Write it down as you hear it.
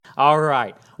All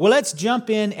right. Well, let's jump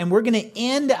in, and we're going to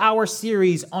end our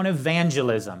series on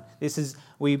evangelism.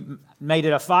 We made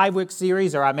it a 5-week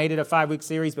series, or I made it a 5-week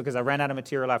series because I ran out of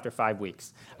material after 5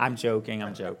 weeks. I'm joking.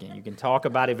 You can talk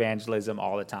about evangelism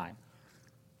all the time.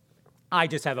 I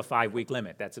just have a 5-week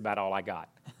limit. That's about all I got.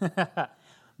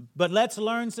 But let's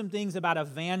learn some things about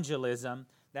evangelism.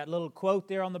 That little quote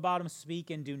there on the bottom,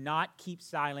 "Speak and do not keep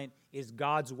silent," is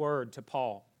God's word to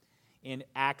Paul. In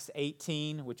Acts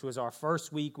 18, which was our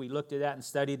first week, we looked at that and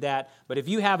studied that. But if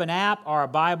you have an app or a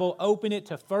Bible, open it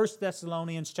to 1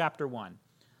 Thessalonians chapter 1.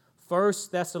 1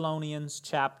 Thessalonians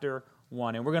chapter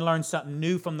 1. And we're going to learn something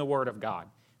new from the Word of God.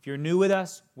 If you're new with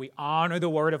us, we honor the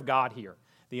Word of God here.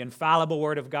 The infallible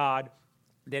Word of God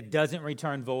that doesn't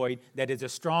return void, that is a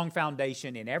strong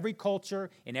foundation in every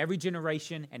culture, in every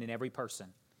generation, and in every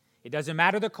person. It doesn't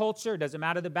matter the culture, it doesn't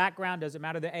matter the background, it doesn't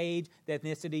matter the age, the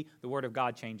ethnicity, the Word of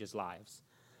God changes lives.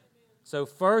 So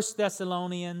 1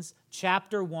 Thessalonians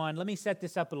chapter 1, let me set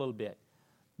this up a little bit.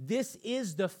 This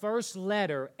is the first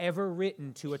letter ever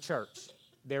written to a church.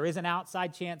 There is an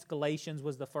outside chance Galatians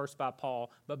was the first by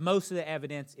Paul, but most of the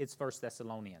evidence, it's 1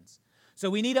 Thessalonians. So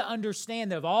we need to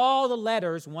understand that of all the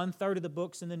letters, 1/3 of the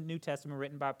books in the New Testament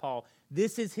written by Paul,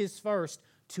 this is his first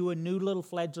to a new little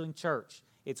fledgling church.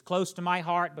 It's close to my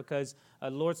heart because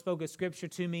the Lord spoke a scripture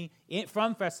to me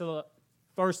from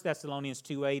 1 Thessalonians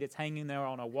 2:8. It's hanging there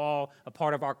on a wall, a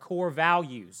part of our core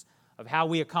values of how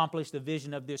we accomplish the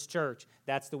vision of this church.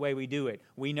 That's the way we do it.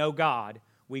 We know God,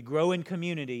 we grow in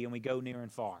community, and we go near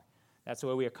and far. That's the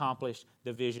way we accomplish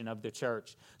the vision of the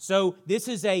church. So this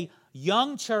is a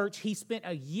young church. He spent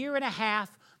a year and a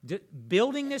half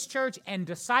building this church and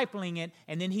discipling it,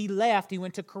 and then he left. He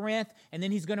went to Corinth, and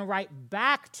then he's going to write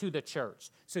back to the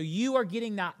church. So you are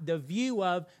getting the view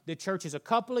of the church is a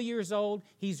couple of years old.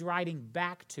 He's writing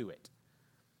back to it.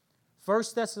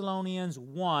 1 Thessalonians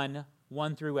 1,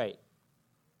 1 through 8.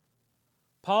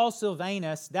 Paul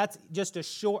Silvanus, that's just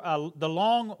the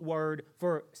long word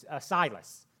for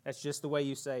Silas. That's just the way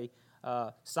you say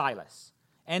Silas.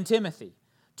 And Timothy,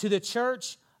 to the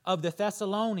church of the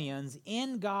Thessalonians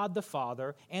in God the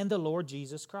Father and the Lord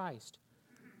Jesus Christ.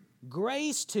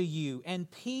 Grace to you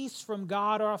and peace from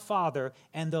God our Father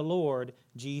and the Lord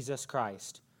Jesus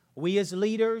Christ. We as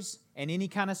leaders and any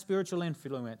kind of spiritual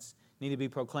influence need to be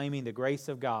proclaiming the grace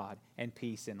of God and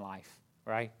peace in life,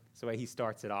 right? That's the way he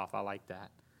starts it off. I like that.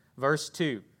 Verse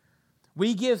 2.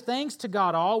 We give thanks to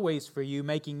God always for you,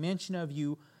 making mention of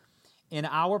you in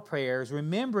our prayers,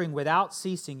 remembering without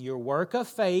ceasing your work of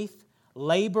faith,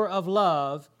 labor of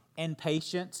love, and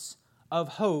patience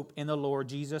of hope in the Lord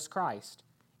Jesus Christ,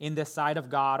 in the sight of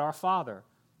God our Father.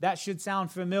 That should sound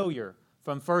familiar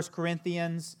from 1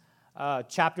 Corinthians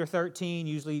chapter 13,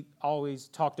 usually always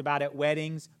talked about at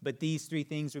weddings, but these three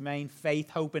things remain: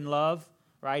 faith, hope, and love,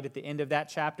 right? At the end of that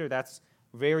chapter, that's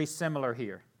very similar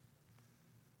here.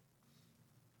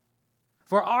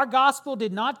 For our gospel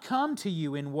did not come to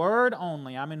you in word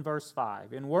only, I'm in verse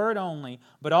 5, in word only,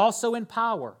 but also in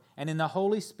power and in the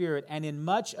Holy Spirit and in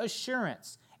much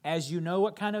assurance, as you know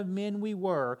what kind of men we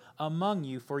were among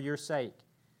you for your sake.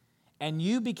 And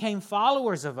you became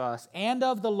followers of us and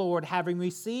of the Lord, having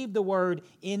received the word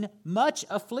in much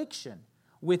affliction,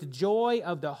 with joy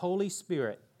of the Holy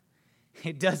Spirit.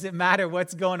 It doesn't matter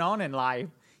what's going on in life.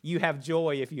 You have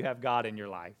joy if you have God in your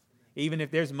life, even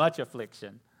if there's much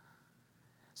affliction.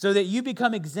 So that you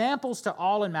become examples to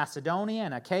all in Macedonia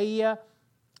and Achaia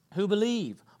who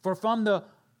believe. For from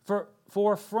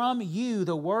you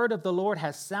the word of the Lord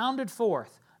has sounded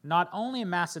forth, not only in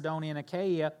Macedonia and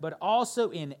Achaia, but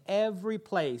also in every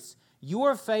place.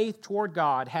 Your faith toward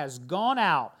God has gone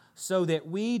out, so that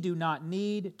we do not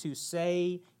need to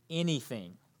say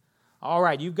anything. All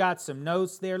right, you've got some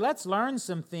notes there. Let's learn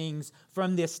some things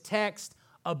from this text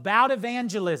about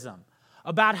evangelism,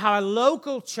 about how a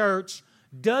local church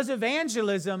does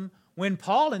evangelism when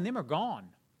Paul and them are gone.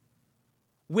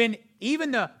 When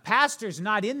even the pastor's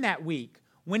not in that week.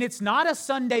 When it's not a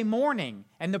Sunday morning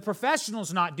and the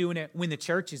professional's not doing it, when the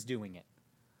church is doing it.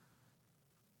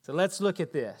 So let's look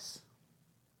at this.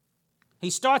 He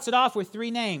starts it off with 3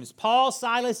 names: Paul,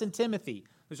 Silas, and Timothy.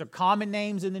 Those are common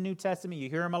names in the New Testament. You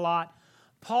hear them a lot.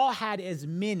 Paul had as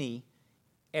many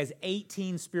as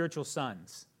 18 spiritual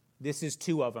sons. This is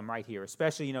 2 of them right here.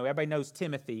 Especially, everybody knows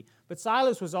Timothy. But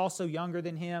Silas was also younger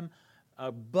than him,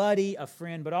 a buddy, a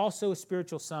friend, but also a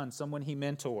spiritual son, someone he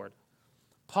mentored.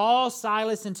 Paul,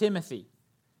 Silas, and Timothy.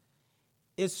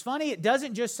 It's funny, it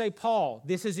doesn't just say Paul.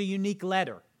 This is a unique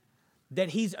letter that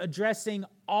he's addressing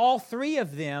all 3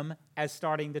 of them as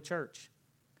starting the church.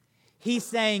 He's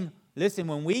saying, listen,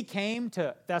 when we came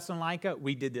to Thessalonica,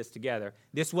 we did this together.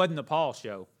 This wasn't the Paul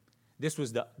show. This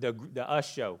was the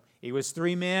us show. It was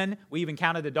 3 men. We even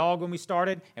counted the dog when we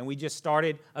started, and we just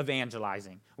started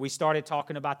evangelizing. We started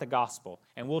talking about the gospel,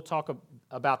 and we'll talk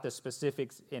about the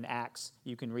specifics in Acts.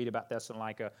 You can read about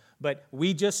Thessalonica. But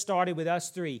we just started with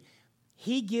us 3.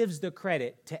 He gives the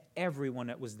credit to everyone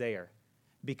that was there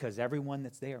because everyone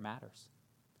that's there matters.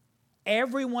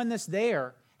 Everyone that's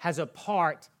there has a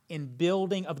part in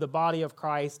building of the body of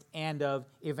Christ and of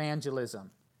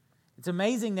evangelism. It's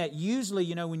amazing that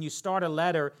usually, when you start a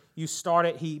letter, you start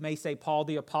it, he may say Paul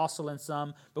the Apostle in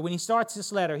some, but when he starts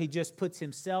this letter, he just puts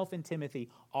himself and Timothy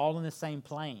all in the same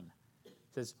plane. He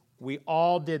says, we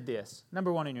all did this.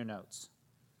 Number 1 in your notes.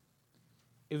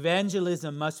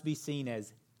 Evangelism must be seen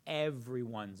as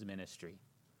everyone's ministry.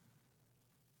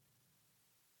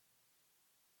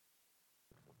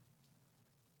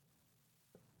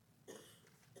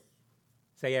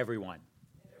 Say everyone.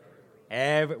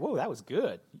 Whoa, that was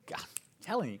good. God, I'm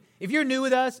telling you. If you're new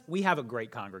with us, we have a great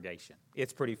congregation.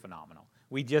 It's pretty phenomenal.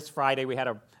 Friday, we had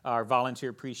our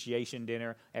volunteer appreciation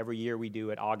dinner. Every year we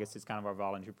do it. August is kind of our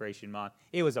volunteer appreciation month.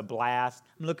 It was a blast.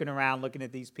 I'm looking around, looking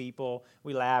at these people.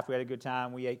 We laughed. We had a good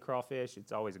time. We ate crawfish.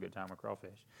 It's always a good time with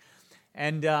crawfish.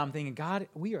 And I'm thinking, God,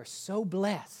 we are so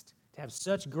blessed to have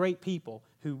such great people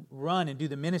who run and do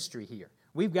the ministry here.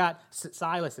 We've got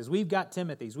Silas's. We've got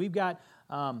Timothy's. We've got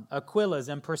Aquila's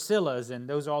and Priscilla's, and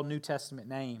those are all New Testament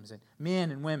names, and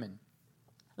men and women.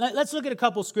 Let's look at a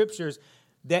couple scriptures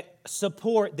that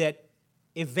support that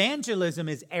evangelism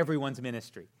is everyone's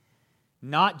ministry.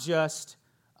 Not just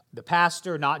the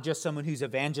pastor, not just someone who's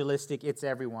evangelistic, it's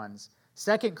everyone's.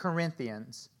 2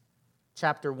 Corinthians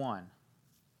chapter 1.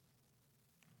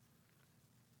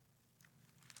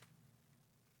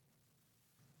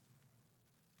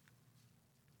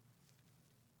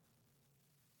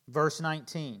 Verse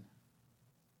 19.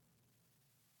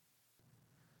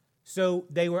 So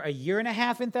they were a year and a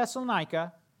half in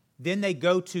Thessalonica. Then they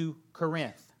go to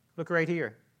Corinth. Look right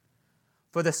here.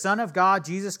 For the Son of God,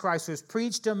 Jesus Christ, was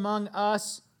preached among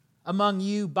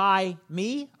you by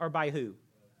me, or by who?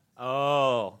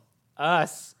 Oh,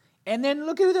 us. And then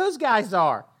look who those guys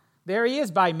are. There he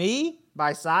is, by me,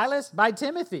 by Silas, by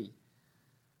Timothy.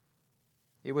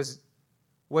 It was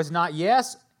not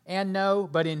yes and no,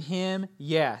 but in him,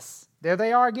 yes. There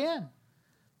they are again.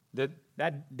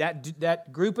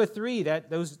 That group of 3,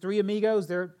 those 3 amigos,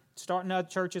 they're starting out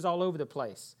churches all over the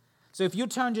place. So if you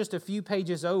turn just a few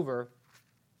pages over,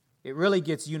 it really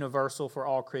gets universal for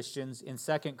all Christians in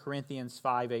 2 Corinthians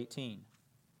 5:18.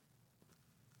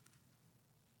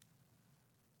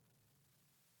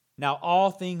 Now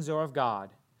all things are of God,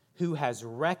 who has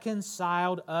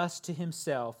reconciled us to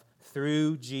himself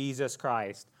through Jesus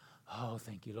Christ. Oh,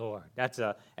 thank you, Lord. That's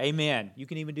a amen. You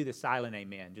can even do the silent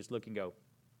amen. Just look and go.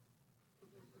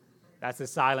 That's a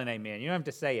silent amen. You don't have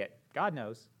to say it. God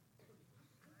knows.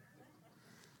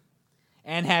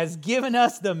 And has given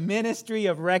us the ministry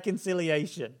of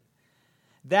reconciliation.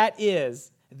 That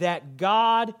is, that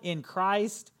God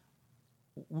was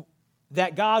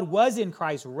in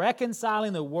Christ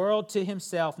reconciling the world to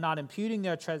himself, not imputing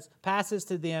their trespasses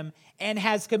to them, and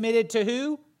has committed to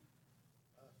who?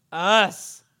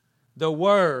 Us. The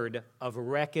word of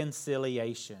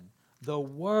reconciliation. The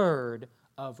word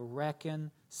of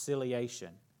reconciliation.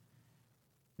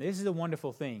 This is a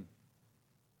wonderful thing.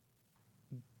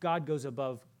 God goes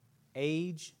above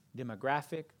age,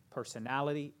 demographic,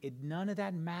 personality. None of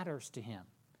that matters to him.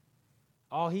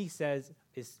 All he says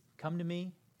is, come to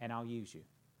me and I'll use you.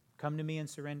 Come to me and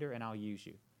surrender and I'll use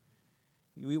you.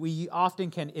 We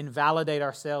often can invalidate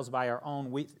ourselves by our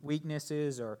own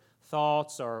weaknesses or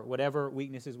thoughts or whatever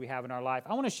weaknesses we have in our life.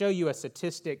 I want to show you a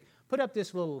statistic. Put up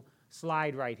this little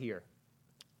slide right here.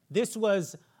 This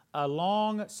was a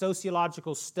long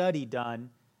sociological study done,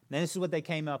 and this is what they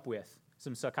came up with,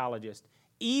 some psychologists.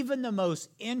 Even the most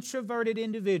introverted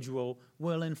individual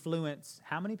will influence,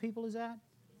 how many people is that?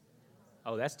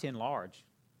 Oh, that's 10 large.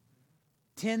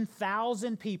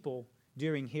 10,000 people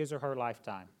during his or her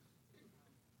lifetime.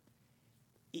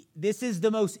 This is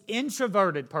the most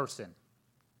introverted person.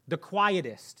 The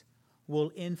quietest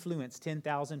will influence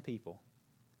 10,000 people.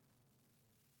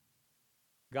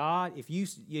 God, if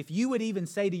you would even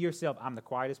say to yourself, I'm the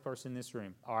quietest person in this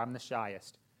room, or I'm the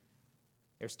shyest,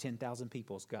 there's 10,000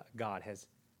 people God has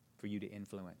for you to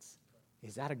influence.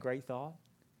 Is that a great thought?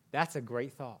 That's a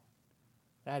great thought.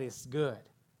 That is good.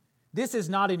 This is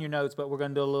not in your notes, but we're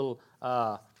going to do a little,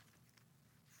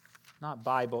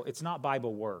 it's not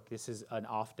Bible work. This is an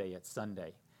off day. It's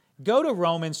Sunday. Go to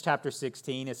Romans chapter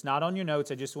 16. It's not on your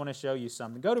notes. I just want to show you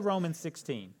something. Go to Romans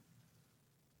 16.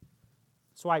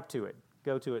 Swipe to it.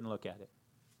 Go to it and look at it.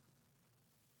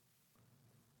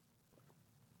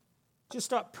 just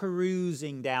start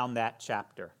perusing down that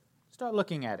chapter. Start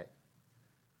looking at it.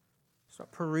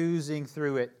 Start perusing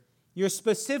through it. You're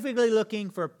specifically looking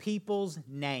for people's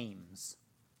names.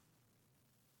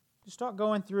 Just start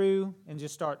going through and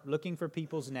just start looking for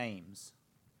people's names.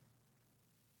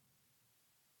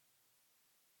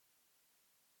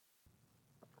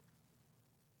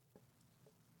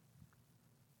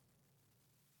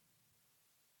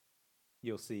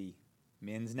 You'll see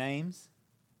men's names.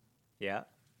 Yeah.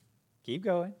 Keep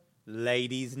going.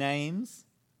 Ladies' names.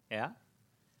 Yeah.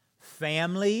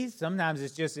 Families. Sometimes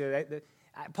it's just,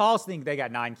 Paul's thinking they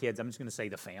got 9 kids. I'm just going to say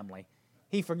the family.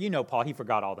 Paul, he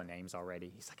forgot all the names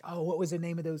already. He's like, oh, what was the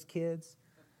name of those kids?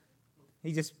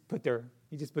 He just put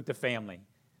the family.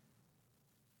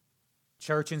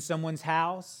 Church in someone's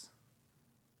house.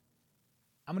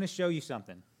 I'm going to show you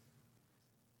something.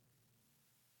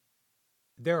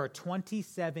 There are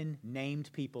 27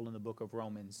 named people in the book of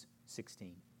Romans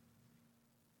 16.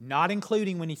 Not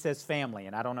including when he says family,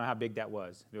 and I don't know how big that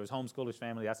was. If it was homeschoolers'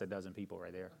 family, that's a dozen people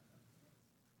right there.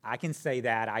 I can say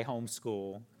that. I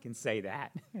homeschool. Can say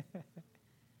that.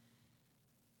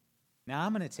 Now,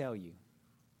 I'm going to tell you,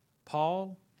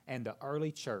 Paul and the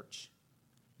early church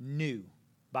knew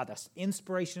by the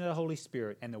inspiration of the Holy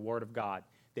Spirit and the Word of God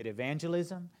that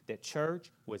evangelism, that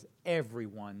church, was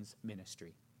everyone's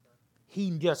ministry. He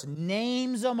just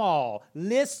names them all,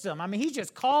 lists them. I mean, he's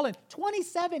just calling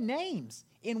 27 names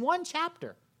in one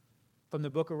chapter from the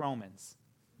book of Romans.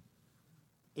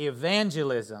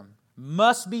 Evangelism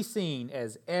must be seen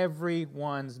as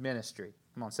everyone's ministry.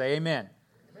 Come on, say amen.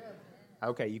 Amen.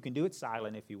 Okay, you can do it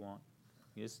silent if you want.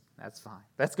 That's fine.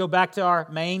 Let's go back to our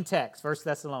main text, 1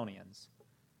 Thessalonians.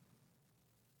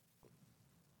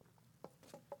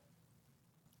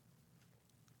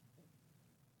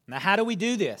 Now, how do we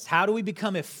do this? How do we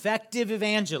become effective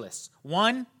evangelists?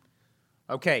 One,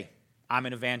 okay, I'm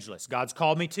an evangelist. God's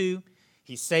called me to.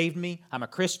 He saved me. I'm a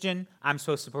Christian. I'm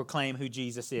supposed to proclaim who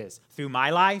Jesus is through my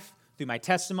life, through my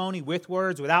testimony, with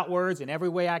words, without words, in every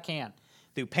way I can.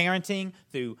 Through parenting,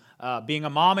 through being a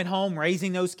mom at home,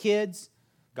 raising those kids.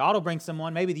 God will bring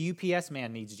someone. Maybe the UPS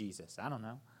man needs Jesus. I don't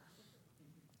know.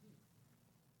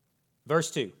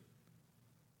 Verse 2.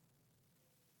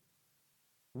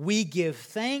 We give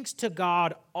thanks to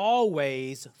God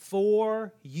always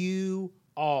for you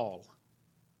all.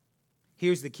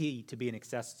 Here's the key to being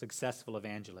a successful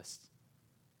evangelist.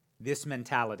 This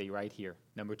mentality right here,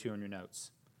 number 2 on your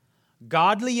notes.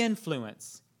 Godly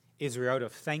influence is a road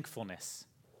of thankfulness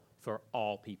for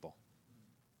all people.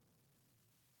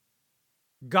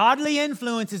 Godly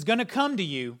influence is going to come to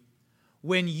you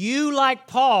when you, like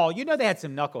Paul, they had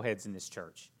some knuckleheads in this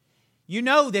church. You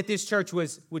know that this church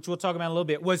was, which we'll talk about in a little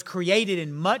bit, was created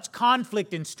in much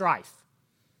conflict and strife.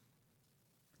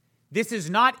 This is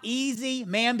not easy,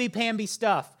 mamby-pamby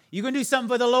stuff. You going to do something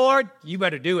for the Lord? You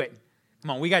better do it.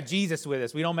 Come on, we got Jesus with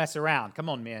us. We don't mess around. Come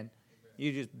on, men.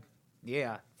 You just,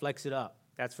 flex it up.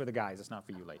 That's for the guys. That's not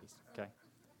for you ladies, okay?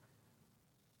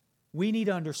 We need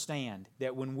to understand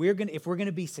that if we're going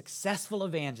to be successful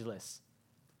evangelists,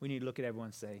 we need to look at everyone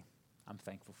and say, I'm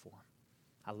thankful for them.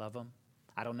 I love them.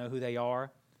 I don't know who they are,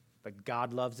 but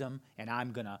God loves them, and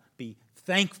I'm going to be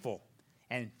thankful.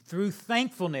 And through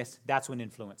thankfulness, that's when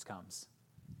influence comes.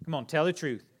 Come on, tell the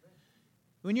truth.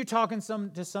 When you're talking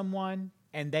to someone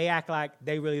and they act like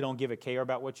they really don't give a care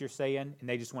about what you're saying and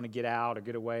they just want to get out or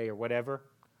get away or whatever,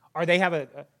 or they have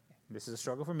this is a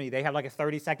struggle for me, they have like a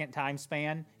 30-second time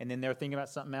span and then they're thinking about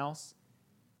something else.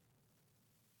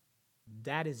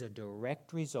 That is a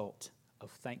direct result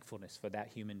of thankfulness for that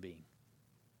human being.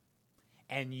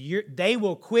 And they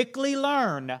will quickly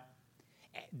learn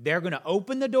they're going to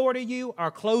open the door to you or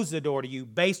close the door to you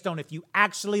based on if you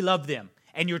actually love them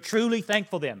and you're truly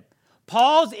thankful for them.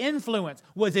 Paul's influence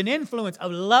was an influence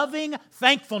of loving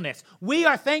thankfulness. We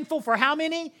are thankful for how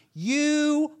many?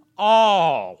 You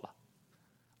all.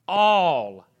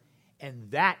 All.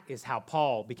 And that is how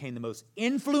Paul became the most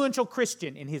influential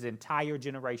Christian in his entire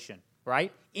generation,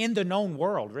 right? In the known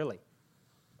world, really.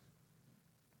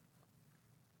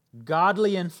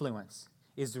 Godly influence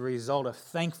is the result of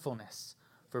thankfulness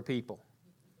for people.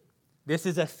 This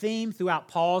is a theme throughout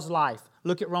Paul's life.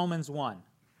 Look at Romans 1.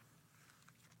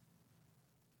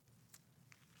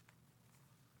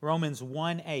 Romans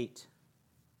 1:8.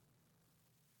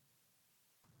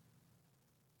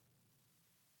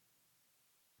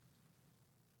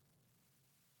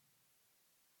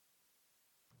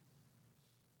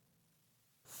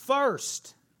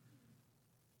 First,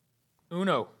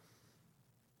 number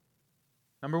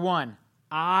 1,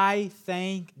 I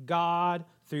thank God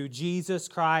through Jesus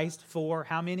Christ for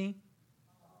how many?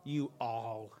 You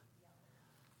all.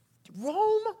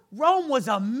 Rome was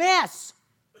a mess.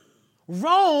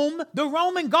 The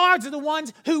Roman guards are the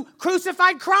ones who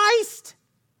crucified Christ.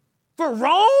 For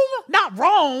Rome? Not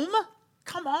Rome.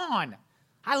 Come on.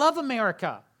 I love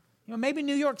America. Maybe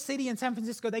New York City and San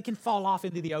Francisco, they can fall off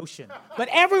into the ocean. But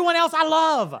everyone else I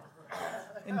love.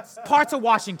 And parts of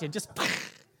Washington, just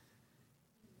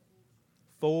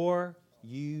for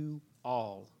you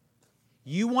all.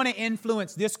 You want to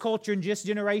influence this culture and this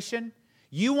generation?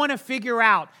 You want to figure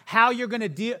out how you're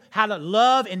going to how to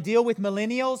love and deal with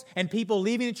millennials and people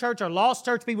leaving the church or lost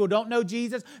church people who don't know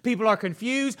Jesus. People are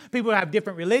confused. People have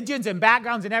different religions and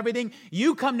backgrounds and everything.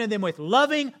 You come to them with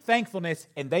loving thankfulness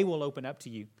and they will open up to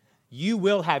you. You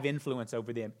will have influence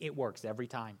over them. It works every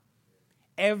time.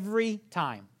 Every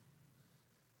time.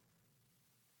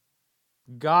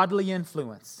 Godly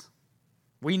influence.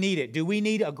 We need it. Do we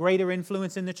need a greater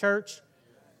influence in the church?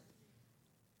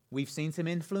 We've seen some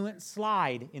influence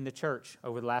slide in the church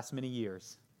over the last many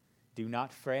years. Do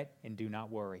not fret and do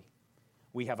not worry.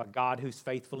 We have a God who's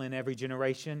faithful in every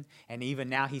generation, and even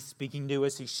now He's speaking to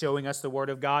us. He's showing us the Word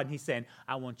of God, and He's saying,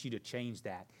 I want you to change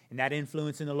that. And that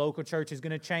influence in the local church is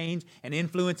going to change, and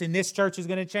influence in this church is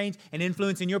going to change, and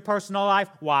influence in your personal life.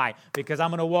 Why? Because I'm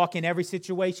going to walk in every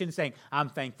situation saying, I'm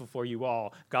thankful for you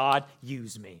all. God,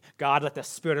 use me. God, let the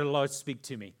Spirit of the Lord speak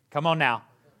to me. Come on now.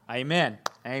 Amen.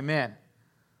 Amen.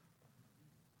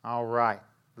 All right.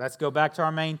 Let's go back to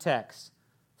our main text,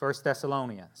 1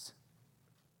 Thessalonians.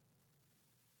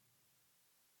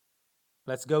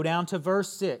 Let's go down to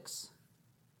verse 6.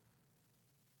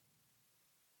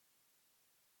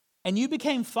 And you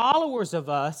became followers of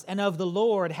us and of the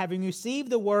Lord, having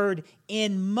received the word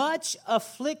in much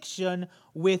affliction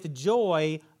with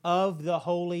joy of the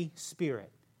Holy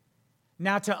Spirit.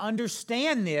 Now, to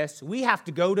understand this, we have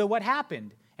to go to what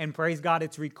happened. And praise God,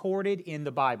 it's recorded in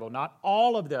the Bible. Not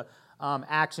all of the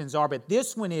actions are, but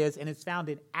this one is, and it's found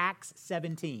in Acts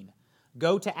 17.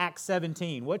 Go to Acts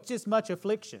 17. What's this much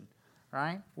affliction,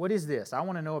 right? What is this? I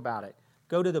want to know about it.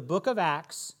 Go to the book of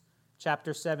Acts,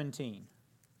 chapter 17.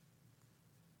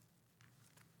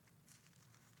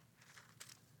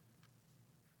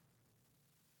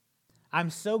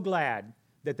 I'm so glad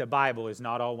that the Bible is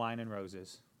not all wine and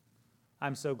roses.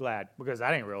 I'm so glad, because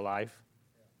that ain't real life.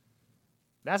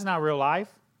 That's not real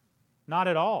life. Not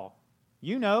at all.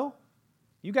 You know,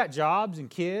 you got jobs and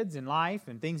kids and life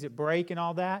and things that break and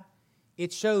all that.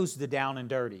 It shows the down and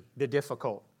dirty, the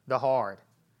difficult, the hard.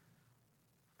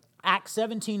 Acts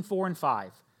 17, 4 and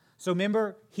 5. So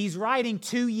remember, he's writing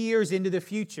 2 years into the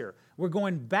future. We're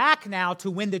going back now to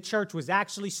when the church was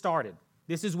actually started.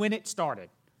 This is when it started.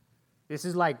 This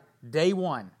is like day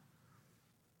one.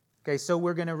 Okay, so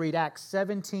we're going to read Acts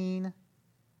 17,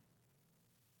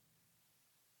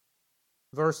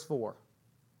 verse 4.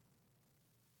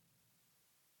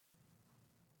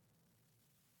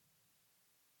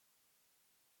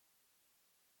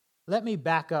 Let me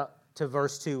back up to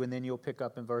verse 2, and then you'll pick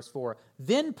up in verse 4.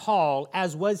 Then Paul,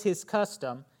 as his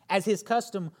custom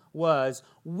was,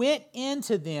 went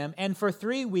into them, and for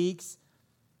 3 weeks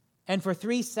and for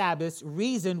 3 Sabbaths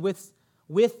reasoned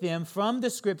with them from the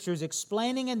Scriptures,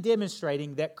 explaining and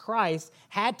demonstrating that Christ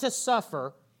had to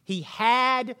suffer. He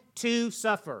had to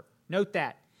suffer. Note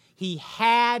that. He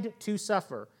had to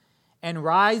suffer and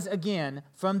rise again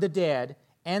from the dead,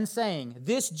 and saying,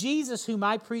 this Jesus whom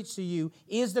I preach to you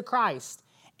is the Christ.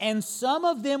 And some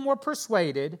of them were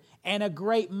persuaded, and a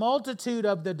great multitude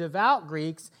of the devout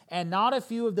Greeks and not a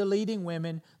few of the leading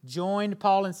women joined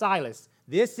Paul and Silas.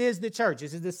 This is the church.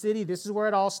 This is the city. This is where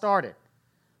it all started.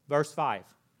 Verse 5.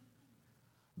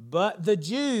 But the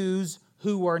Jews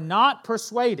who were not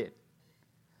persuaded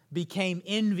became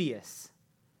envious.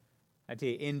 I tell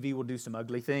you, envy will do some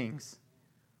ugly things.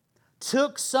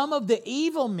 Took some of the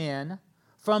evil men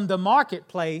from the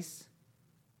marketplace,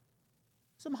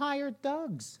 some hired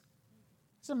thugs,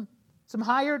 some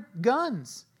hired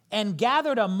guns, and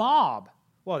gathered a mob.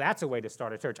 Well, that's a way to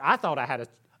start a church. I thought I had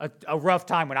a rough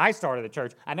time when I started the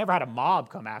church. I never had a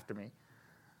mob come after me.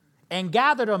 And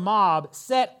gathered a mob,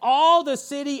 set all the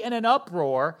city in an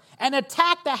uproar, and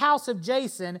attacked the house of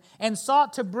Jason, and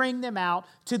sought to bring them out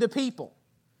to the people.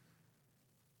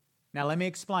 Now let me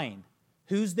explain.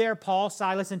 Who's there? Paul,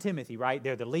 Silas, and Timothy, right?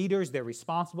 They're the leaders. They're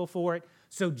responsible for it.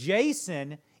 So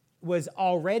Jason was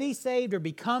already saved or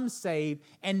becomes saved,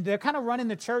 and they're kind of running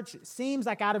the church, it seems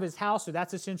like out of his house, so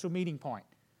that's a central meeting point.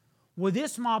 Well,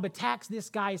 this mob attacks this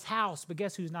guy's house, but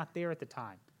guess who's not there at the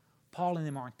time? Paul and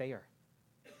them aren't there.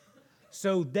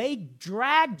 So they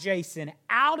drag Jason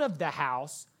out of the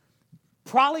house,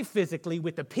 probably physically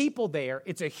with the people there.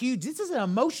 This is an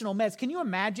emotional mess. Can you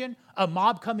imagine a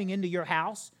mob coming into your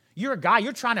house? You're a guy,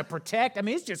 you're trying to protect. I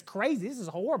mean, it's just crazy. This is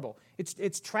horrible.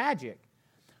 It's tragic.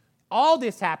 All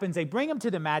this happens. They bring him to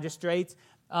the magistrates.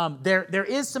 There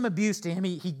is some abuse to him.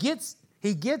 He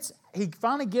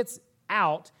finally gets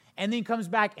out and then comes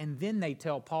back, and then they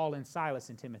tell Paul and Silas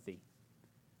and Timothy.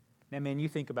 Now, man, you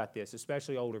think about this,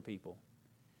 especially older people.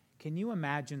 Can you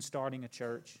imagine starting a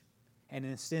church and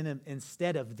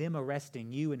instead of them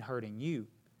arresting you and hurting you,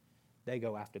 they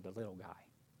go after the little guy,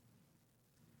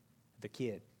 the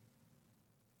kid,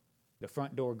 the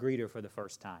front door greeter for the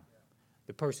first time,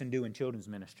 the person doing children's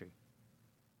ministry.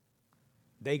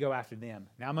 They go after them.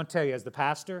 Now, I'm going to tell you, as the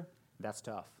pastor, that's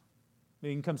tough.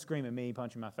 You can come scream at me,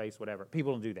 punch in my face, whatever.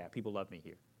 People don't do that. People love me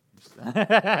here.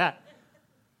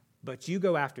 But you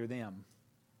go after them,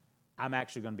 I'm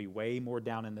actually going to be way more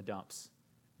down in the dumps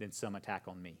than some attack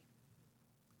on me.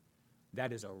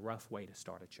 That is a rough way to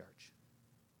start a church.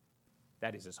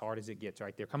 That is as hard as it gets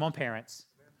right there. Come on, parents.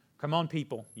 Come on,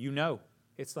 people. You know.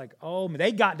 It's like, oh,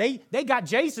 they got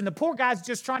Jason. The poor guy's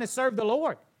just trying to serve the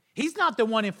Lord. He's not the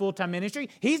one in full-time ministry.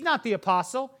 He's not the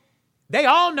apostle. They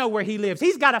all know where he lives.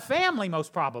 He's got a family,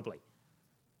 most probably.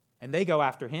 And they go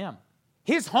after him.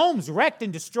 His home's wrecked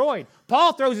and destroyed.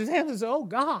 Paul throws his hands and says, oh,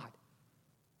 God.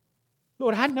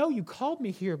 Lord, I know you called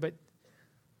me here, but...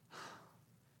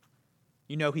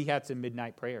 You know he had some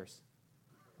midnight prayers,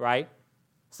 right?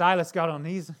 Silas got on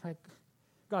his knees and like,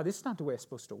 God, this is not the way it's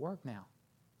supposed to work now.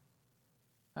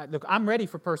 Look, I'm ready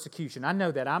for persecution. I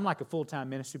know that. I'm like a full-time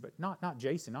ministry, but not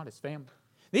Jason, not his family.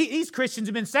 These Christians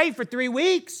have been saved for 3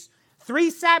 weeks. 3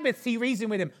 Sabbaths, he reasoned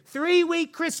with him.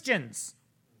 3-week Christians.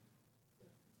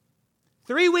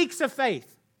 3 weeks of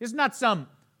faith. This is not some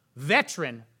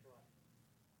veteran.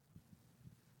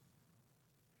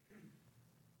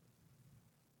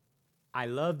 I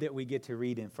love that we get to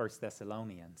read in 1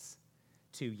 Thessalonians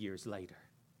 2 years later.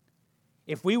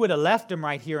 If we would have left them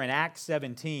right here in Acts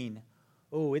 17,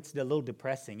 oh, it's a little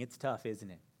depressing. It's tough, isn't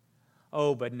it?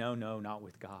 Oh, but no, not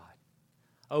with God.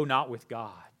 Oh, not with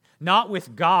God. Not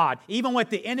with God. Even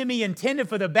what the enemy intended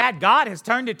for the bad, God has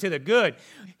turned it to the good.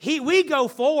 We go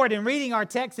forward in reading our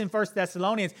text in 1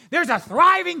 Thessalonians. There's a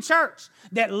thriving church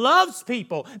that loves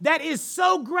people, that is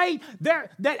so great that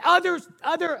other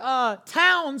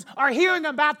towns are hearing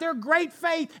about their great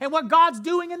faith and what God's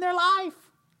doing in their life.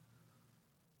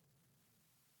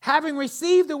 Having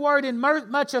received the word in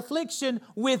much affliction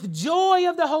with joy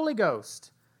of the Holy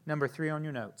Ghost. Number 3 on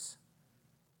your notes.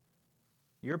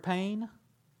 Your pain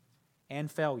and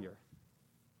failure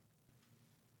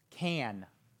can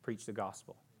preach the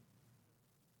gospel.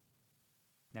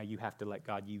 Now you have to let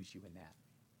God use you in that.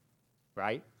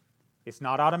 Right? It's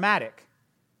not automatic.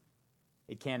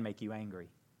 It can make you angry,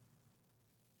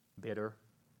 bitter,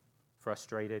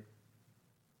 frustrated,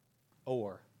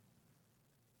 or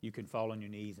you can fall on your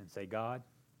knees and say, God,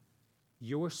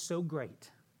 you're so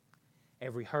great.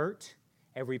 Every hurt,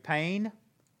 every pain,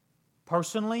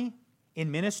 personally, in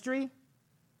ministry.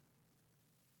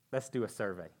 Let's do a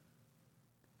survey.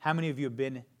 How many of you have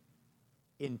been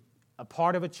in a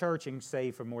part of a church and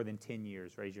saved for more than 10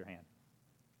 years? Raise your hand.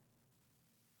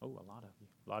 Oh, a lot of you.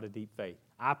 A lot of deep faith.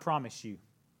 I promise you,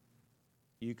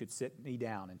 you could sit me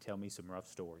down and tell me some rough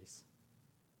stories.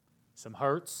 Some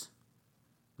hurts.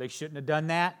 They shouldn't have done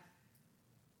that.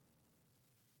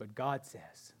 But God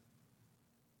says,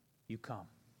 you come.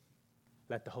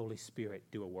 Let the Holy Spirit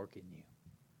do a work in you.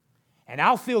 And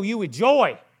I'll fill you with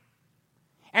joy.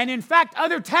 And in fact,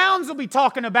 other towns will be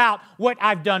talking about what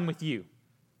I've done with you.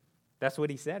 That's what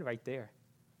he said right there.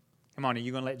 Come on, are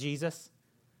you going to let Jesus?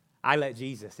 I let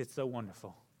Jesus. It's so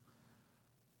wonderful.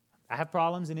 I have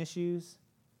problems and issues,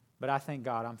 but I thank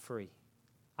God I'm free.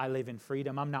 I live in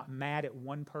freedom. I'm not mad at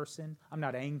one person. I'm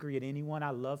not angry at anyone. I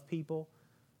love people.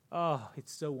 Oh,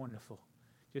 it's so wonderful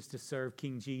just to serve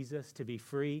King Jesus, to be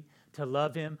free, to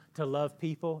love him, to love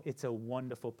people. It's a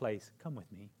wonderful place. Come with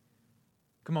me.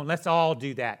 Come on, let's all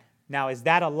do that. Now, is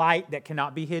that a light that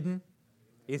cannot be hidden?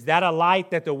 Is that a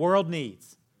light that the world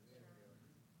needs?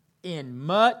 In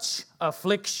much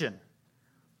affliction,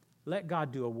 let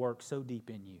God do a work so deep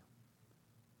in you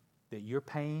that your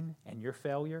pain and your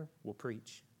failure will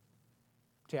preach.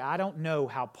 I don't know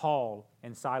how Paul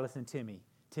and Silas and Timmy,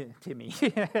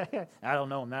 I don't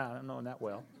know him that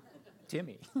well.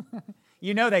 Timmy.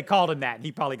 You know they called him that, and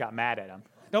he probably got mad at him.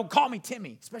 Don't call me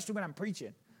Timmy, especially when I'm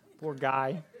preaching. Poor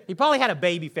guy. He probably had a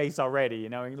baby face already, you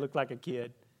know. He looked like a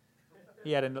kid.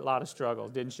 He had a lot of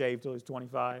struggles. Didn't shave till he was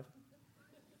 25.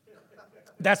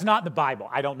 That's not the Bible.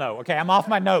 I don't know. Okay, I'm off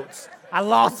my notes. I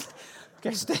lost.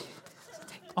 Okay, stay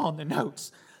on the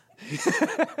notes.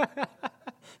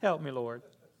 Help me, Lord.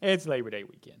 It's Labor Day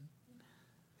weekend.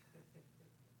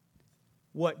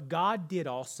 what God did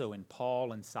also in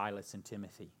Paul and Silas and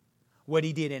Timothy, what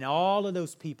He did in all of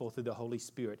those people through the Holy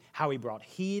Spirit, how He brought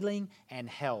healing and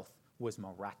health was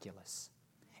miraculous.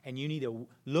 And you need to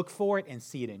look for it and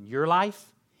see it in your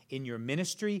life, in your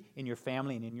ministry, in your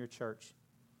family, and in your church.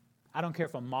 I don't care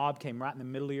if a mob came right in the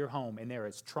middle of your home and there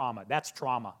is trauma. That's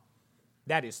trauma.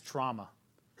 That is trauma.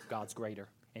 God's greater,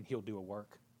 and He'll do a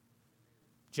work.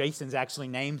 Jason's actually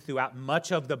named throughout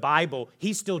much of the Bible.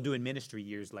 He's still doing ministry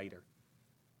years later.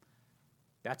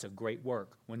 That's a great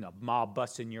work. When the mob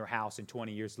busts in your house and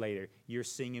 20 years later, you're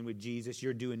singing with Jesus,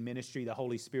 you're doing ministry, the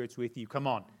Holy Spirit's with you. Come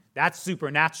on. That's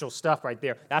supernatural stuff right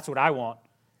there. That's what I want.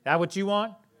 That what you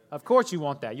want? Of course you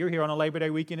want that. You're here on a Labor Day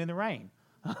weekend in the rain.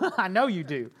 I know you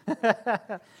do.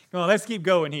 Come on, let's keep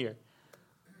going here.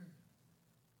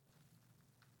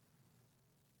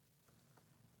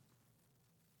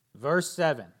 Verse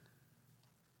 7.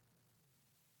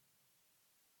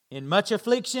 In much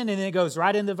affliction, and then it goes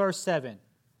right into verse 7.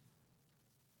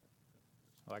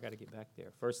 Oh, I got to get back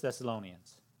there. 1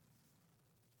 Thessalonians.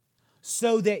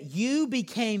 So that you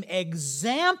became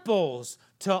examples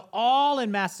to all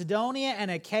in Macedonia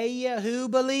and Achaia who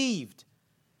believed.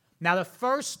 Now, the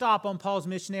first stop on Paul's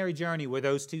missionary journey were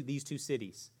these two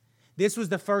cities. This was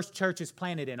the first churches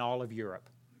planted in all of Europe.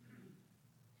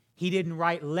 He didn't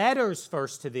write letters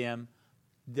first to them.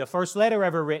 The first letter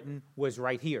ever written was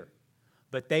right here.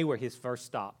 But they were his first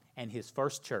stop and his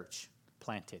first church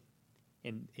planted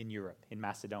in Europe, in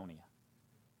Macedonia.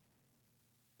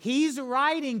 He's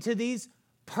writing to these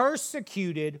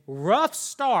persecuted, rough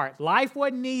start, life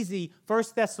wasn't easy, 1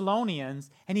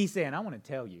 Thessalonians, and he's saying, I want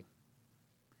to tell you,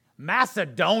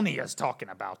 Macedonia's talking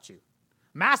about you.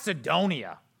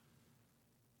 Macedonia.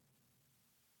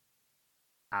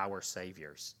 Our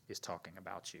Savior's is talking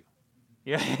about you.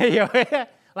 Yeah,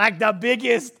 like the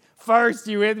biggest first,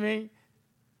 you with me?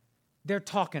 They're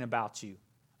talking about you,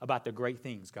 about the great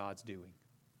things God's doing.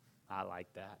 I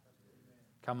like that.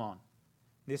 Come on.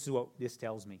 This is what this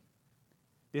tells me.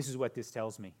 This is what this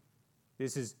tells me.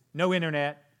 This is no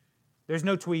internet. There's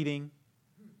no tweeting.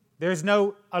 There's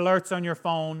no alerts on your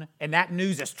phone, and that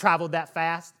news has traveled that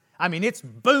fast. I mean, it's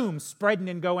boom, spreading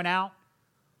and going out.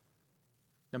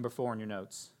 Number 4 in your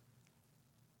notes.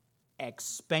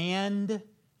 Expand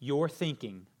your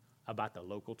thinking about the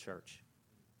local church.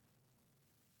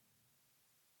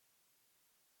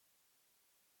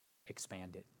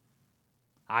 Expand it.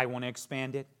 I want to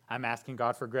expand it. I'm asking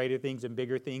God for greater things and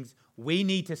bigger things. We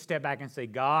need to step back and say,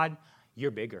 God, you're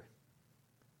bigger.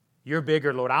 You're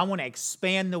bigger, Lord. I want to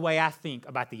expand the way I think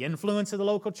about the influence of the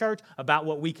local church, about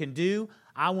what we can do.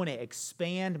 I want to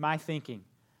expand my thinking.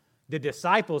 The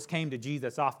disciples came to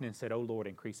Jesus often and said, oh, Lord,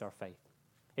 increase our faith.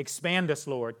 Expand us,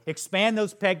 Lord. Expand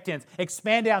those peg tents.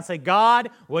 Expand it out and say, God,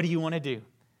 what do you want to do?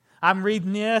 I'm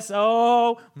reading this.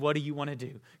 Oh, what do you want to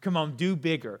do? Come on, do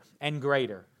bigger and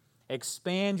greater.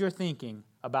 Expand your thinking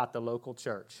about the local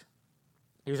church.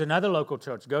 Here's another local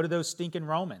church. Go to those stinking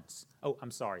Romans. Oh,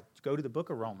 I'm sorry. Go to the book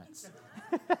of Romans.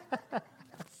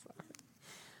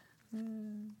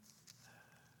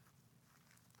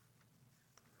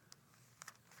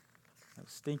 Those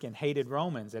stinking hated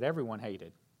Romans that everyone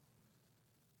hated.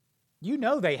 You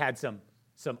know they had some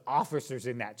officers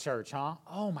in that church, huh?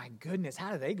 Oh my goodness,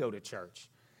 how do they go to church?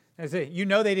 You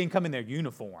know they didn't come in their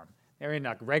uniform. They're in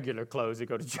like regular clothes to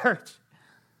go to church.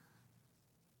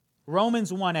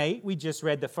 Romans 1:8, we just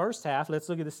read the first half. Let's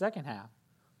look at the second half.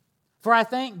 For I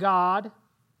thank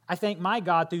my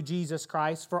God through Jesus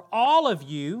Christ for all of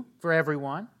you, for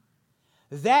everyone,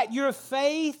 that your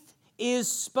faith is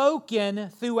spoken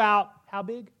throughout, how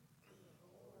big?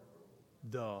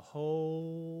 The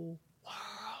whole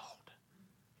world.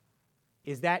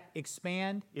 Is that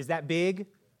expand? Is that big?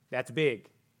 That's big.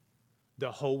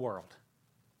 The whole world.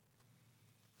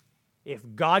 If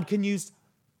God can use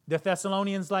the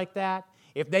Thessalonians like that,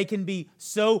 if they can be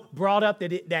so brought up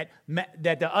that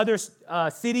the other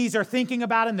cities are thinking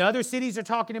about him, the other cities are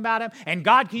talking about him, and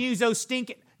God can use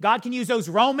those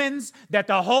Romans that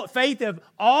the whole faith of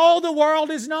all the world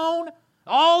is known,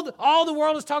 all the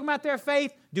world is talking about their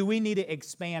faith, do we need to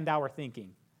expand our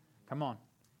thinking? Come on.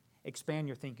 Expand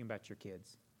your thinking about your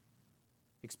kids.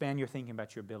 Expand your thinking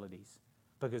about your abilities.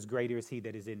 Because greater is He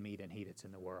that is in me than he that's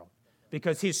in the world.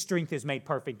 Because His strength is made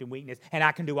perfect in weakness, and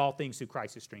I can do all things through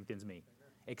Christ who strengthens me.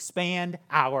 Expand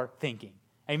our thinking.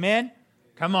 Amen?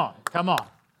 Come on.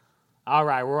 All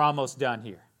right, we're almost done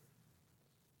here.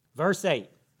 Verse 8,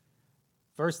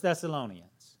 1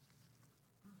 Thessalonians.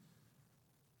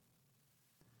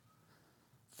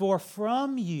 For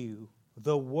from you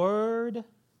the word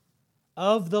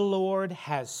of the Lord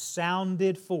has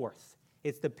sounded forth.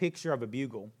 It's the picture of a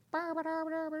bugle.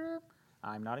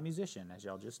 I'm not a musician, as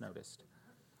y'all just noticed.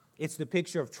 It's the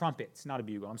picture of trumpets, not a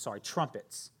bugle, I'm sorry,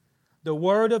 trumpets. The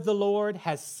word of the Lord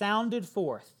has sounded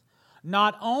forth,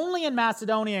 not only in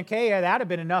Macedonia and Achaia, that would have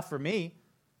been enough for me.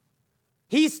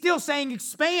 He's still saying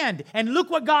expand, and look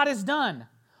what God has done.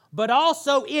 But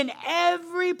also in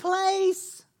every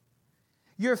place,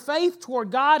 your faith toward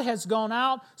God has gone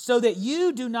out so that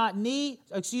we do not need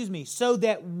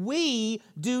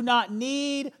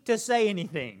to say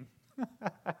anything.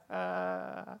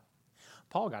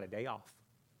 Paul got a day off.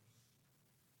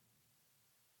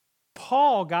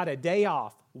 Paul got a day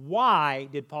off. Why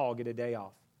did Paul get a day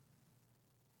off?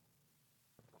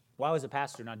 Why was the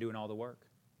pastor not doing all the work?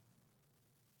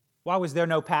 Why was there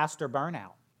no pastor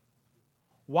burnout?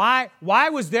 Why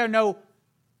was there no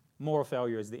moral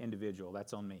failure as the individual?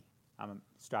 That's on me. I'm a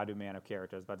strident man of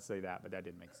character. I was about to say that, but that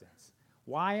didn't make sense.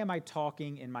 Why am I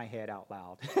talking in my head out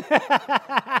loud?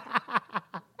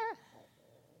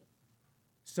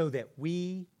 So that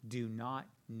we do not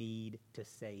need to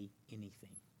say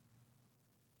anything.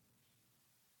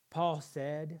 Paul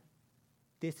said,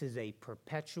 this is a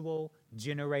perpetual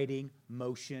generating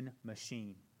motion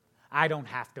machine. I don't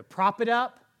have to prop it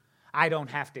up. I don't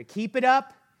have to keep it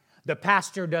up. The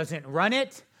pastor doesn't run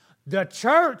it. The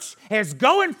church is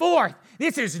going forth.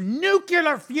 This is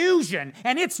nuclear fusion,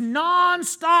 and it's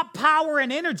nonstop power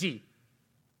and energy.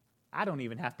 I don't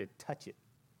even have to touch it.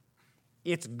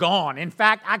 It's gone. In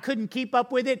fact, I couldn't keep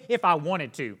up with it if I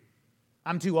wanted to.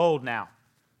 I'm too old now.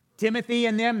 Timothy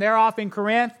and them, they're off in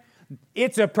Corinth.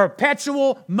 It's a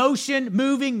perpetual motion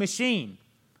moving machine.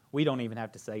 We don't even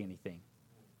have to say anything.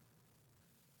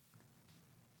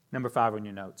 Number 5 on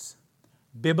your notes.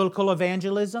 Biblical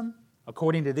evangelism,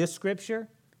 according to this scripture,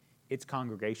 it's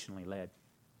congregationally led.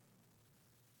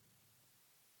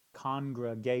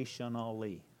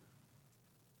 Congregationally.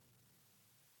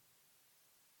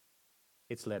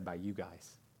 It's led by you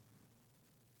guys.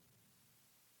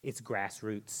 It's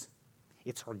grassroots.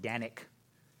 It's organic.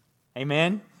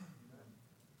 Amen?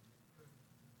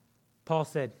 Paul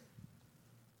said,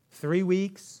 3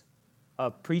 weeks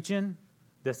of preaching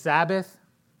the Sabbath,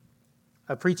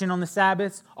 of preaching on the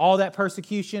Sabbaths, all that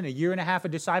persecution, 1.5 years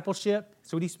of discipleship.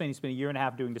 That's what he spent. He spent 1.5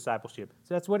 years doing discipleship.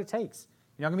 So that's what it takes.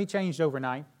 You're not going to be changed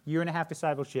overnight. 1.5 years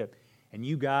discipleship. And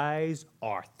you guys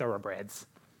are thoroughbreds.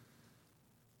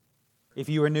 If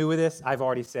you are new with this, I've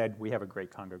already said we have a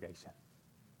great congregation.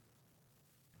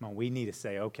 Come on, we need to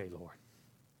say, okay, Lord.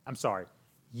 I'm sorry.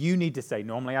 You need to say,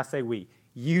 normally I say we.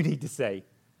 You need to say,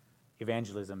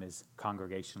 evangelism is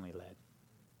congregationally led.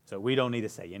 So we don't need to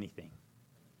say anything.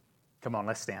 Come on,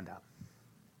 let's stand up.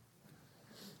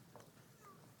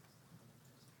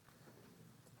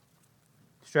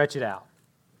 Stretch it out.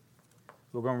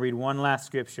 We're going to read one last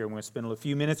scripture. We're going to spend a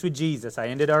few minutes with Jesus. I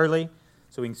ended early,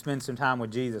 so we can spend some time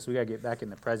with Jesus. We got to get back in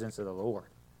the presence of the Lord.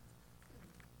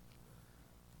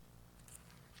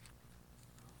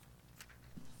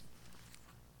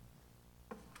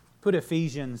 Put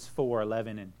Ephesians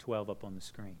 4:11 and 12 up on the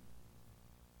screen.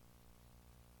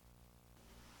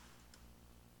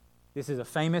 This is a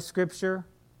famous scripture.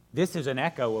 This is an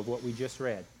echo of what we just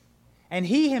read. And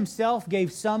he himself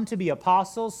gave some to be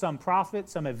apostles, some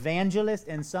prophets, some evangelists,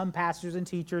 and some pastors and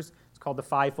teachers. It's called the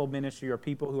fivefold ministry, or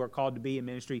people who are called to be in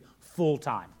ministry full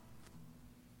time.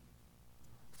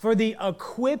 For the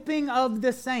equipping of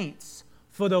the saints,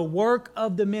 for the work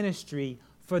of the ministry,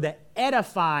 for the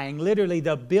edifying, literally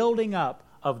the building up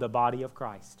of the body of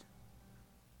Christ.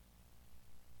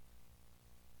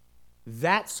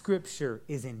 That scripture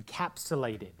is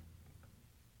encapsulated.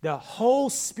 The whole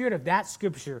spirit of that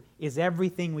scripture is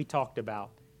everything we talked about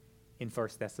in 1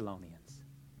 Thessalonians.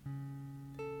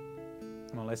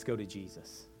 Come on, let's go to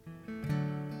Jesus.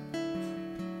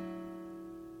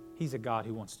 He's a God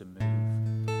who wants to move,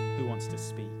 who wants to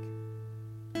speak.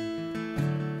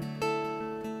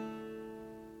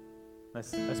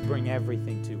 Let's bring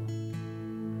everything to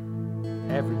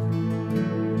Him. Everything.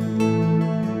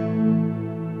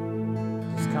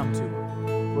 Just come to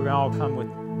Him. We're going to all come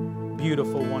with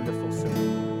beautiful, wonderful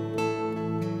surrender.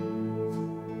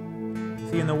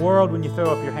 See, in the world, when you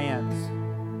throw up your hands,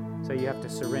 so you have to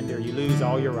surrender, you lose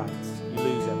all your rights. You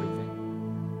lose everything.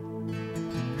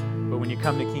 But when you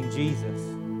come to King Jesus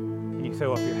and you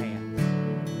throw up your hands,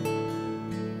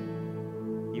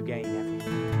 you gain everything.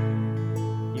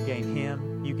 You gain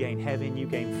Him, you gain heaven, you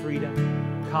gain freedom,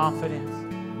 confidence,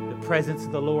 the presence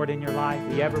of the Lord in your life,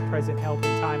 the ever-present help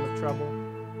in time of trouble.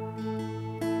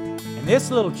 And this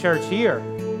little church here,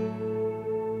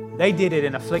 they did it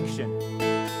in affliction,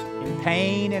 in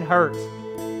pain and hurt.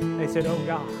 They said, oh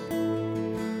God.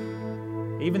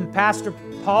 Even Pastor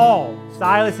Paul,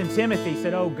 Silas, and Timothy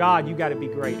said, oh God, you got to be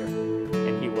greater.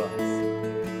 And he was.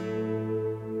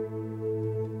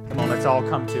 Let's all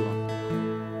come to Him.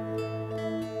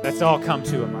 Let's all come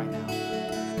to Him right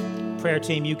now. Prayer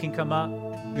team, you can come up.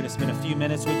 We're going to spend a few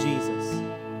minutes with Jesus.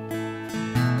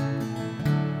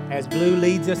 As Blue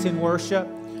leads us in worship,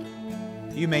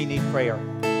 you may need prayer.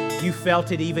 You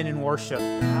felt it even in worship.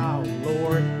 Oh,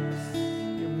 Lord,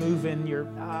 you're moving. You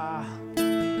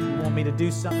want me to do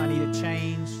something. I need to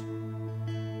change.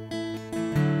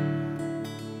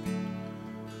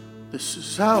 This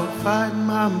is how I fight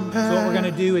my battle. So what we're going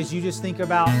to do is you just think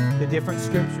about the different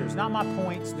scriptures. Not my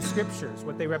points, the scriptures,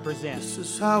 what they represent. This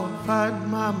is how I fight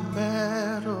my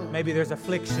battle. Maybe there's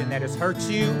affliction that has hurt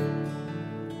you.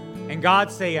 And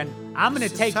God's saying, I'm going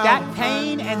to take that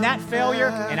pain and that failure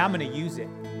and I'm going to use it.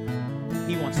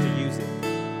 He wants to use it.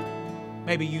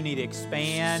 Maybe you need to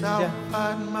expand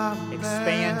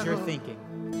your thinking.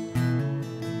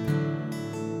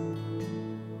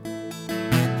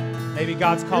 Maybe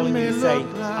God's calling you to say,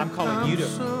 I'm calling you to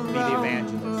be the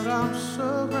evangelist.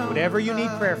 Whatever you need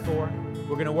prayer for,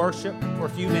 we're going to worship for a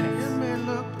few minutes.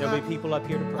 There'll be people up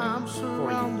here to pray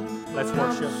for you. Let's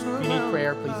worship. If you need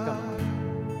prayer, please come on.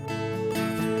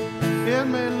 It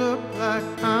may look like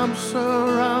I'm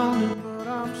surrounded, but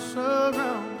I'm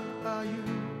surrounded by you.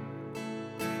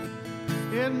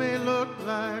 It may look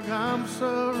like I'm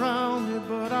surrounded,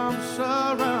 but I'm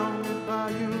surrounded by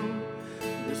you.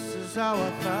 This is how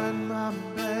I fight my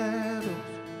battles.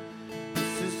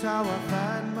 This is how I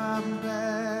fight my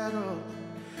battles.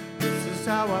 This is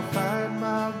how I fight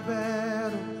my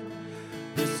battles.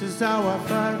 This is how I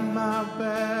fight my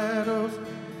battles.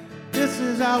 This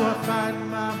is how I fight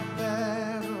my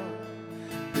battle.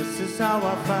 This is how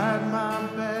I fight my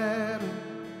battle.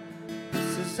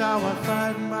 This is how I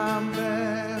fight my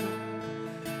battle.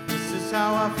 This is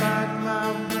how I fight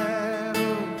my battle.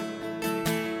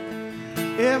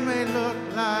 It may look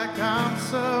like I'm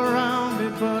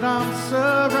surrounded, but I'm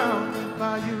surrounded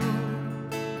by you.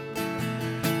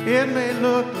 It may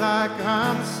look like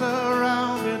I'm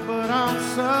surrounded, but I'm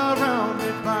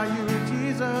surrounded by you,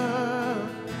 Jesus.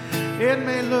 It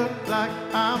may look like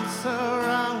I'm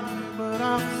surrounded, but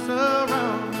I'm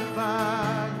surrounded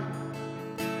by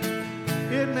you.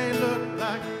 It may look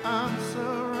like I'm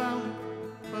surrounded,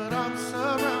 but I'm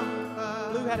surrounded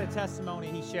by you. Lou had a testimony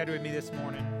he shared with me this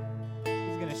morning.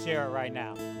 He's going to share it right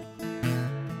now.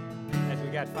 As we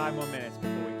got 5 more minutes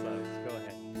before we close. Go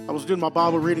ahead. I was doing my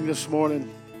Bible reading this morning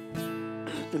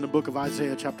in the book of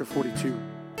Isaiah, chapter 42.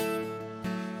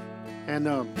 And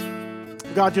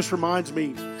God just reminds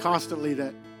me constantly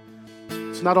that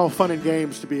it's not all fun and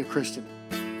games to be a Christian.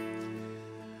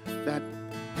 That,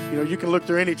 you can look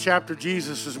through any chapter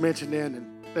Jesus is mentioned in, and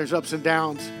there's ups and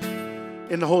downs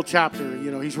in the whole chapter.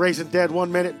 He's raising dead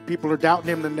one minute, and people are doubting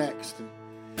him the next. And,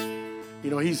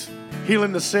 he's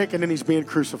healing the sick, and then he's being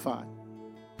crucified.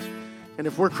 And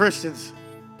if we're Christians,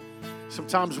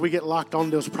 sometimes we get locked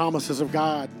on those promises of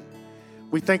God.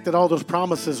 We think that all those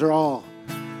promises are all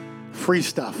free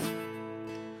stuff.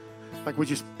 Like we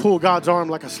just pull God's arm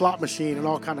like a slot machine and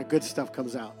all kind of good stuff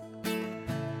comes out.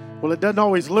 Well, it doesn't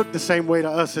always look the same way to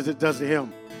us as it does to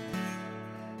him.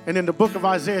 And in the book of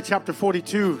Isaiah chapter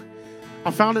 42,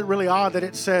 I found it really odd that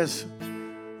it says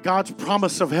God's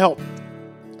promise of help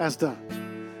as the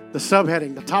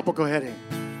subheading, the topical heading,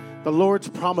 the Lord's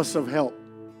promise of help.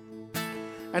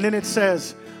 And then it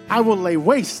says, I will lay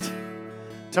waste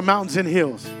to mountains and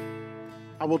hills.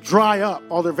 I will dry up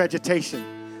all their vegetation.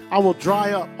 I will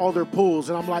dry up all their pools.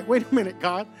 And I'm like, wait a minute,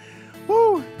 God.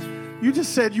 Woo, you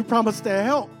just said you promised to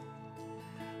help.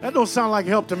 That don't sound like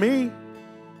help to me.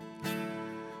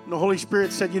 And the Holy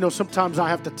Spirit said, sometimes I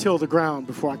have to till the ground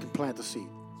before I can plant the seed.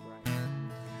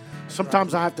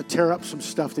 Sometimes I have to tear up some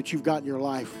stuff that you've got in your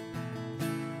life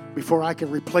before I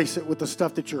can replace it with the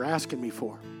stuff that you're asking me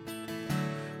for.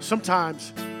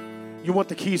 Sometimes you want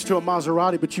the keys to a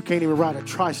Maserati, but you can't even ride a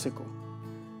tricycle.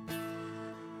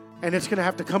 And it's going to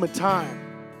have to come at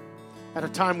a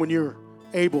time when you're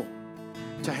able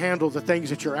to handle the things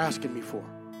that you're asking me for.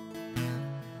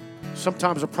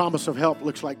 Sometimes a promise of help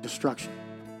looks like destruction.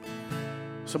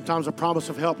 Sometimes a promise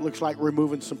of help looks like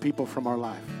removing some people from our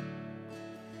life.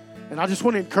 And I just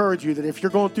want to encourage you that if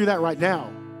you're going through that right now,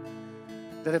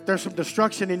 that if there's some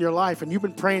destruction in your life and you've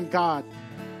been praying, God,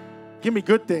 give me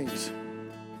good things,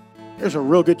 there's a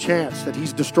real good chance that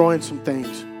he's destroying some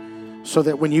things so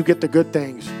that when you get the good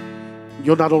things,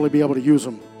 you'll not only be able to use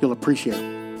them, you'll appreciate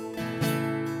them.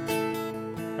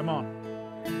 Come on.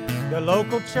 The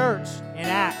local church in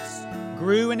Acts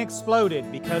grew and exploded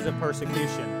because of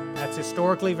persecution. That's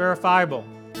historically verifiable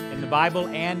in the Bible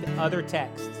and other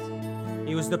texts.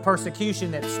 It was the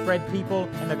persecution that spread people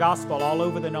and the gospel all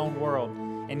over the known world,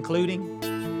 including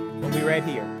what we read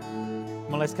here.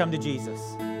 Come on, let's come to Jesus.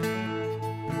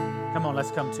 Come on,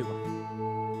 let's come to Him.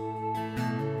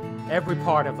 Every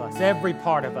part of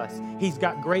us, He's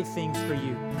got great things for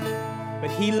you.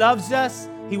 But He loves us.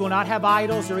 He will not have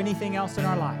idols or anything else in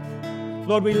our life.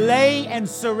 Lord, we lay and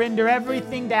surrender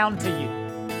everything down to You.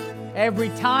 Every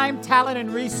time, talent,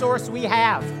 and resource we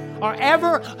have, or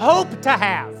ever hope to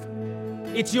have,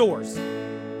 it's Yours.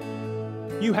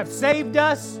 You have saved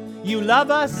us. You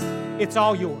love us. It's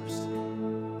all Yours.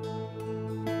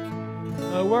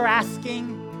 Lord, we're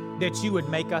asking that You would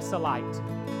make us a light.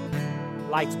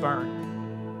 Lights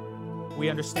burn. We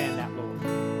understand that,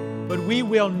 Lord. But we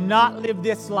will not live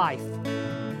this life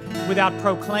without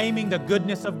proclaiming the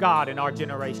goodness of God in our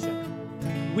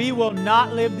generation. We will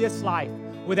not live this life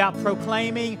without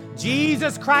proclaiming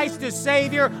Jesus Christ as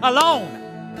Savior alone.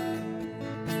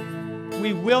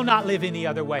 We will not live any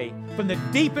other way. From the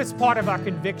deepest part of our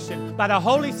conviction, by the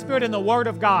Holy Spirit and the Word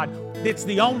of God, it's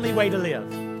the only way to live.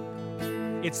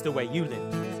 It's the way You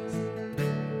live, Jesus.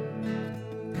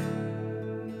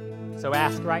 So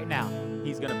ask right now.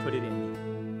 He's going to put it in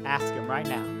you. Ask Him right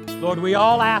now. Lord, we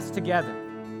all ask together.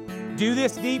 Do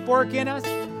this deep work in us.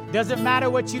 Doesn't matter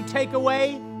what You take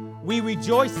away. We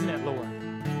rejoice in it, Lord.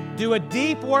 Do a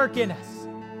deep work in us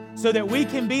so that we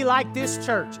can be like this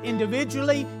church,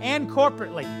 individually and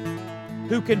corporately,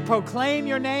 who can proclaim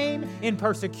Your name in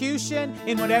persecution,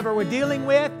 in whatever we're dealing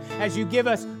with, as You give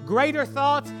us greater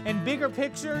thoughts and bigger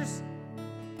pictures.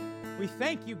 We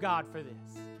thank You, God, for this.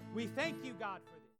 We thank You, God, for this.